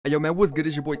Hey yo man, what's good?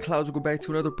 It's your boy Clouds. We'll go back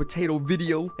to another potato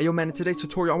video. Hey yo man, in today's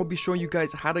tutorial I'm gonna be showing you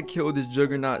guys how to kill this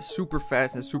Juggernaut super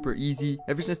fast and super easy.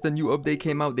 Ever since the new update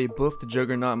came out, they buffed the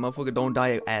Juggernaut. Motherfucker don't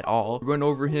die at all. You run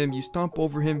over him, you stomp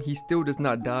over him, he still does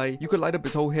not die. You could light up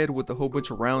his whole head with a whole bunch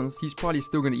of rounds. He's probably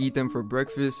still gonna eat them for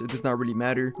breakfast. It does not really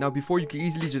matter. Now before, you can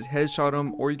easily just headshot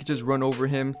him, or you could just run over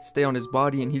him, stay on his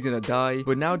body, and he's gonna die.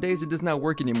 But nowadays it does not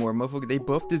work anymore. Motherfucker, they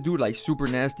buffed this dude like super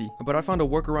nasty. But I found a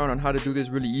workaround on how to do this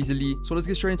really easily. So let's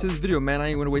get straight into this video, man. I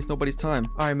ain't gonna waste nobody's time.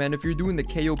 Alright man, if you're doing the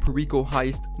Cayo Perico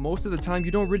heist, most of the time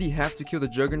you don't really have to kill the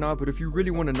Juggernaut, but if you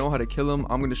really want to know how to kill him,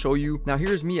 I'm gonna show you. Now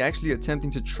here's me actually attempting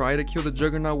to try to kill the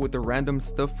Juggernaut with the random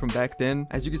stuff from back then.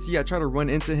 As you can see, I try to run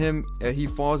into him, he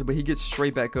falls, but he gets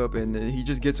straight back up, and he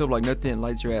just gets up like nothing and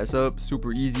lights your ass up.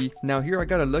 Super easy. Now here I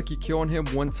got a lucky kill on him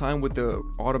one time with the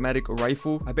automatic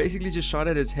rifle. I basically just shot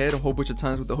at his head a whole bunch of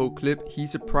times with the whole clip. He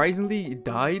surprisingly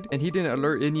died, and he didn't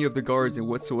alert any of the guards and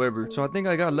whatsoever. So I think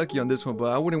I got lucky on this one, but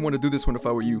I wouldn't want to do this one if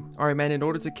I were you. Alright man, in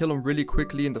order to kill him really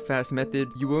quickly in the fast method,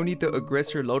 you will need the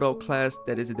aggressor loadout class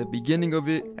that is at the beginning of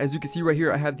it. As you can see right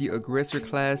here, I have the aggressor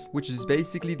class, which is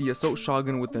basically the assault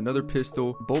shotgun with another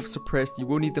pistol, both suppressed. You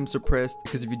will need them suppressed,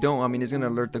 because if you don't, I mean, it's gonna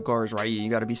alert the guards, right? You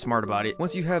gotta be smart about it.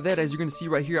 Once you have that, as you're gonna see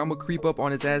right here, I'm gonna creep up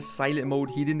on his ass, silent mode.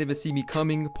 He didn't even see me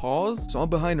coming. Pause. So I'm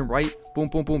behind him, right? Boom,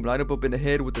 boom, boom. Light up in the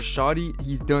head with the shotty.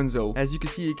 He's donezo. As you can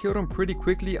see, it killed him pretty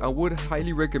quickly. I would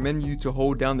highly recommend you to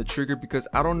hold down the trigger, because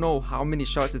I don't know how many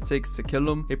shots it takes to kill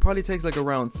him. It probably takes like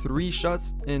around 3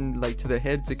 shots in like to the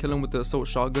head to kill him with the assault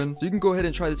shotgun. So you can go ahead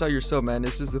and try this out yourself, man.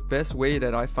 This is the best way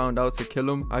that I found out to kill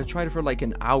him. I tried it for like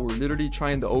an hour, literally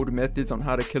trying the old methods on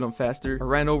how to kill him faster. I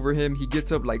ran over him, he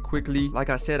gets up like quickly. Like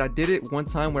I said, I did it one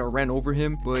time where I ran over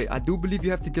him, but I do believe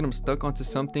you have to get him stuck onto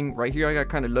something. Right here I got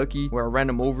kind of lucky where I ran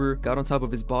him over, got on top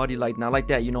of his body, like not like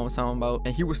that, you know what I'm talking about,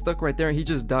 and he was stuck right there and he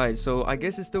just died. So I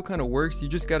guess it still kind of works. You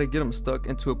just got to get him stuck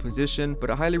into a position, but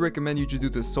I highly recommend you just do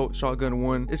the assault shotgun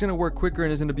one. It's gonna work quicker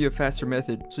and it's gonna be a faster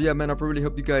method. So yeah man, I've really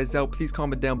helped you guys out. Please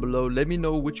comment down below, let me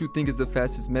know what you think is the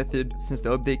fastest method. Since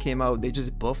the update came out, they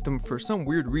just buffed them for some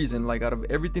weird reason. Like out of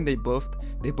everything they buffed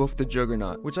the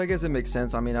Juggernaut, which I guess it makes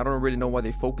sense. I mean, I don't really know why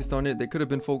they focused on it. They could have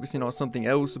been focusing on something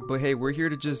else, but hey, we're here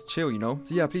to just chill, you know.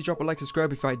 So yeah, please drop a like,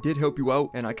 subscribe if I did help you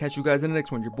out, and I'll catch you guys in the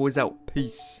next one. Your boy's out.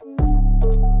 Peace.